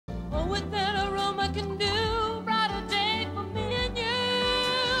with that aroma can do. Brighter day for me and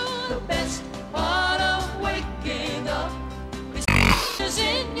you. The best part of waking up is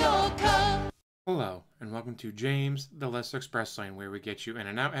in your cup. Hello, and welcome to James, the Lesser Express Lane, where we get you in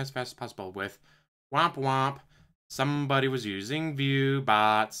and out as fast as possible with Womp Womp. Somebody was using View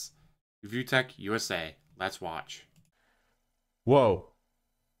bots. ReviewTechUSA. Let's watch. Whoa.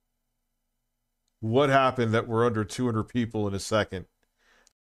 What happened that we're under 200 people in a second?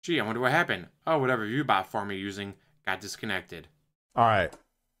 Gee, I wonder what happened. Oh, whatever View bot form you're using got disconnected. Alright.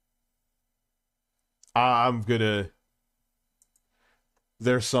 I'm gonna...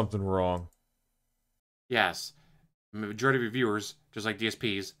 There's something wrong. Yes, the majority of reviewers, just like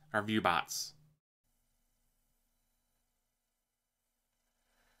DSPs, are View bots.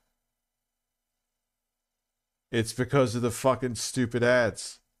 It's because of the fucking stupid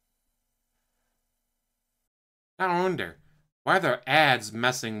ads. I wonder, why are there ads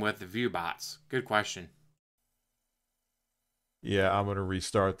messing with the View bots? Good question. Yeah, I'm gonna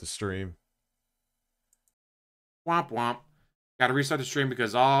restart the stream. Womp Womp. Gotta restart the stream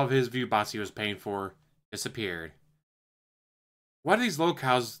because all of his View bots he was paying for disappeared. What are these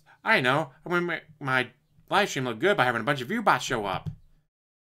locales? I know. I mean, my live stream looked good by having a bunch of View bots show up.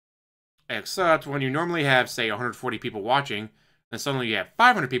 Except when you normally have, say, 140 people watching, and suddenly you have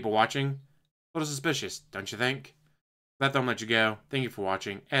 500 people watching. A little suspicious, don't you think? Let them let you go. Thank you for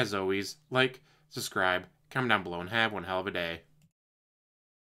watching. As always, like, subscribe, comment down below, and have one hell of a day.